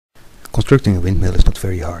Constructing a windmill is not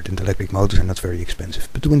very hard and electric motors are not very expensive,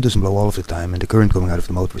 but the wind doesn't blow all of the time and the current coming out of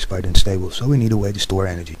the motor is quite unstable, so we need a way to store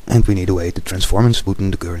energy. And we need a way to transform and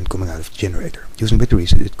smoothen the current coming out of the generator. Using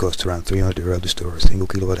batteries, it costs around €300 to store a single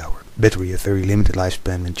kilowatt hour. Battery have very limited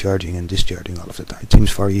lifespan when charging and discharging all of the time. It seems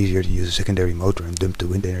far easier to use a secondary motor and dump the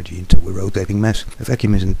wind energy into a rotating mass. A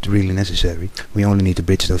vacuum isn't really necessary. We only need to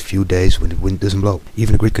bridge those few days when the wind doesn't blow.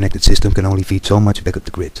 Even a grid-connected system can only feed so much back up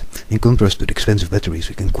the grid. In contrast to the expensive batteries,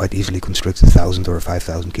 we can quite easily construct a 1,000 or a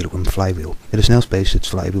 5,000 kilogram flywheel. At a snail space, its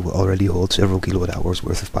flywheel will already hold several kilowatt hours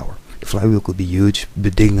worth of power. The flywheel could be huge,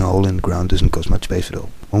 but digging a hole in the ground doesn't cost much space at all.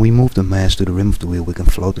 When we move the mass to the rim of the wheel, we can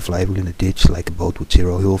float the flywheel in a ditch like a boat with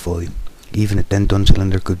zero hull volume. Even a 10-ton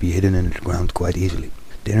cylinder could be hidden in the ground quite easily.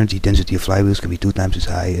 The energy density of flywheels can be 2 times as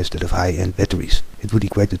high as that of high-end batteries. It would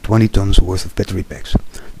equate to 20 tons worth of battery packs.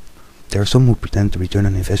 There are some who pretend the return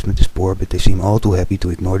on investment is poor, but they seem all too happy to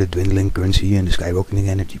ignore the dwindling currency and the skyrocketing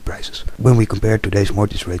energy prices. When we compare today's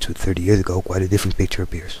mortgage rates with 30 years ago, quite a different picture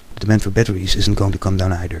appears. The demand for batteries isn't going to come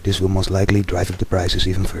down either. This will most likely drive up the prices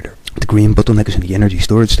even further. The green bottleneck is in the energy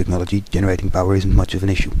storage technology. Generating power isn't much of an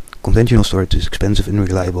issue. Conventional storage is expensive,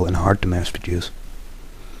 unreliable and hard to mass produce.